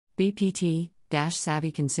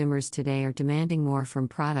BPT-savvy consumers today are demanding more from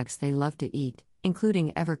products they love to eat,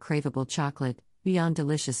 including ever-craveable chocolate, beyond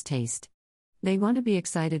delicious taste. They want to be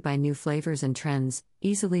excited by new flavors and trends,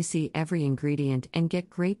 easily see every ingredient and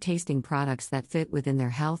get great-tasting products that fit within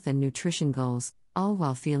their health and nutrition goals, all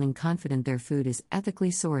while feeling confident their food is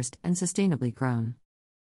ethically sourced and sustainably grown.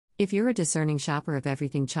 If you're a discerning shopper of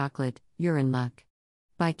everything chocolate, you're in luck.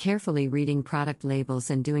 By carefully reading product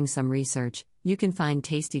labels and doing some research, you can find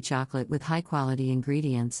tasty chocolate with high-quality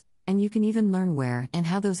ingredients, and you can even learn where and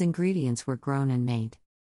how those ingredients were grown and made.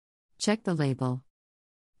 Check the label.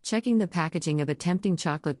 Checking the packaging of a tempting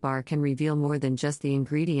chocolate bar can reveal more than just the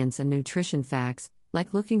ingredients and nutrition facts,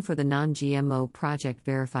 like looking for the non-GMO Project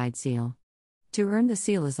Verified seal. To earn the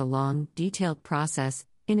seal is a long, detailed process.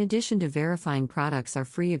 In addition to verifying products are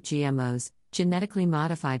free of GMOs, genetically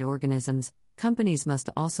modified organisms, companies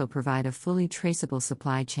must also provide a fully traceable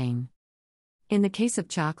supply chain. In the case of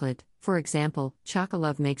chocolate, for example,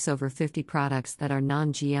 Chocolove makes over 50 products that are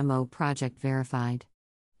non-GMO Project verified.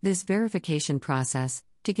 This verification process,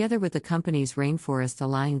 together with the company's Rainforest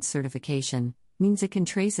Alliance certification, means it can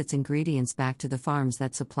trace its ingredients back to the farms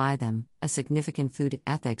that supply them, a significant food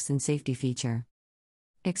ethics and safety feature.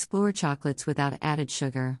 Explore chocolates without added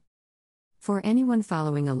sugar. For anyone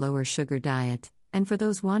following a lower sugar diet, and for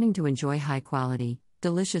those wanting to enjoy high-quality,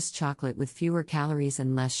 delicious chocolate with fewer calories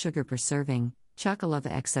and less sugar per serving, Chocolove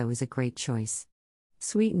XO is a great choice.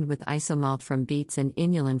 Sweetened with isomalt from beets and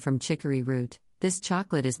inulin from chicory root, this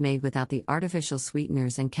chocolate is made without the artificial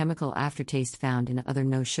sweeteners and chemical aftertaste found in other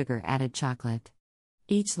no-sugar added chocolate.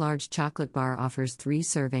 Each large chocolate bar offers 3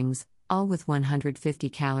 servings, all with 150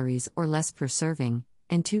 calories or less per serving,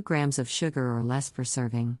 and 2 grams of sugar or less per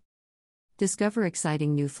serving. Discover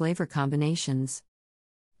exciting new flavor combinations.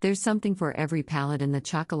 There's something for every palate in the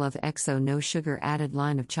Chocolove XO no sugar added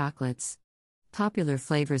line of chocolates. Popular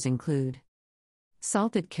flavors include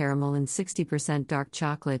salted caramel and 60% dark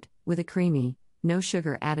chocolate, with a creamy, no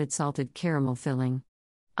sugar added salted caramel filling.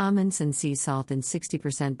 Almonds and sea salt and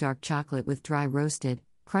 60% dark chocolate with dry roasted,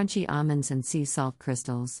 crunchy almonds and sea salt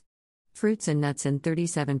crystals. Fruits and nuts and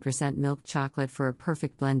 37% milk chocolate for a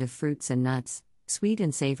perfect blend of fruits and nuts, sweet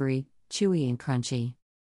and savory, chewy and crunchy.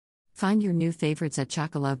 Find your new favorites at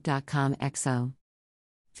chocolove.com XO.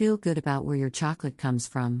 Feel good about where your chocolate comes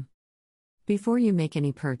from. Before you make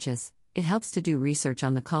any purchase, it helps to do research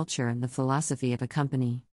on the culture and the philosophy of a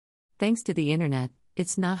company. Thanks to the internet,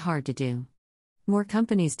 it's not hard to do. More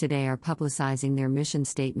companies today are publicizing their mission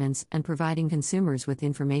statements and providing consumers with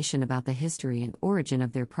information about the history and origin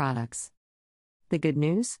of their products. The good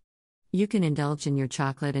news? You can indulge in your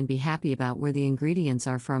chocolate and be happy about where the ingredients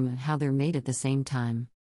are from and how they're made at the same time.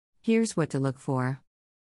 Here's what to look for.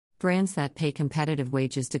 Brands that pay competitive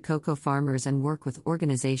wages to cocoa farmers and work with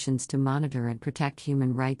organizations to monitor and protect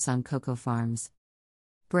human rights on cocoa farms.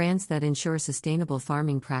 Brands that ensure sustainable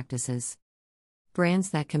farming practices.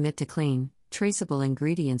 Brands that commit to clean, traceable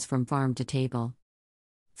ingredients from farm to table.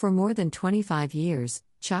 For more than 25 years,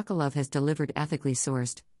 Chocolove has delivered ethically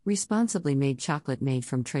sourced, responsibly made chocolate made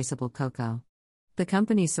from traceable cocoa. The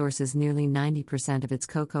company sources nearly 90% of its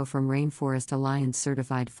cocoa from Rainforest Alliance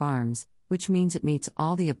certified farms, which means it meets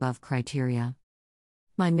all the above criteria.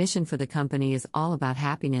 My mission for the company is all about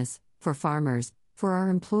happiness, for farmers, for our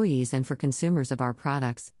employees and for consumers of our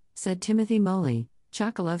products, said Timothy Moley,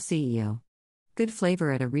 Chocolove CEO. Good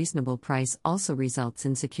flavor at a reasonable price also results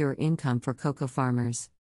in secure income for cocoa farmers.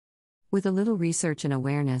 With a little research and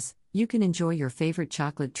awareness, you can enjoy your favorite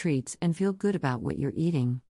chocolate treats and feel good about what you're eating.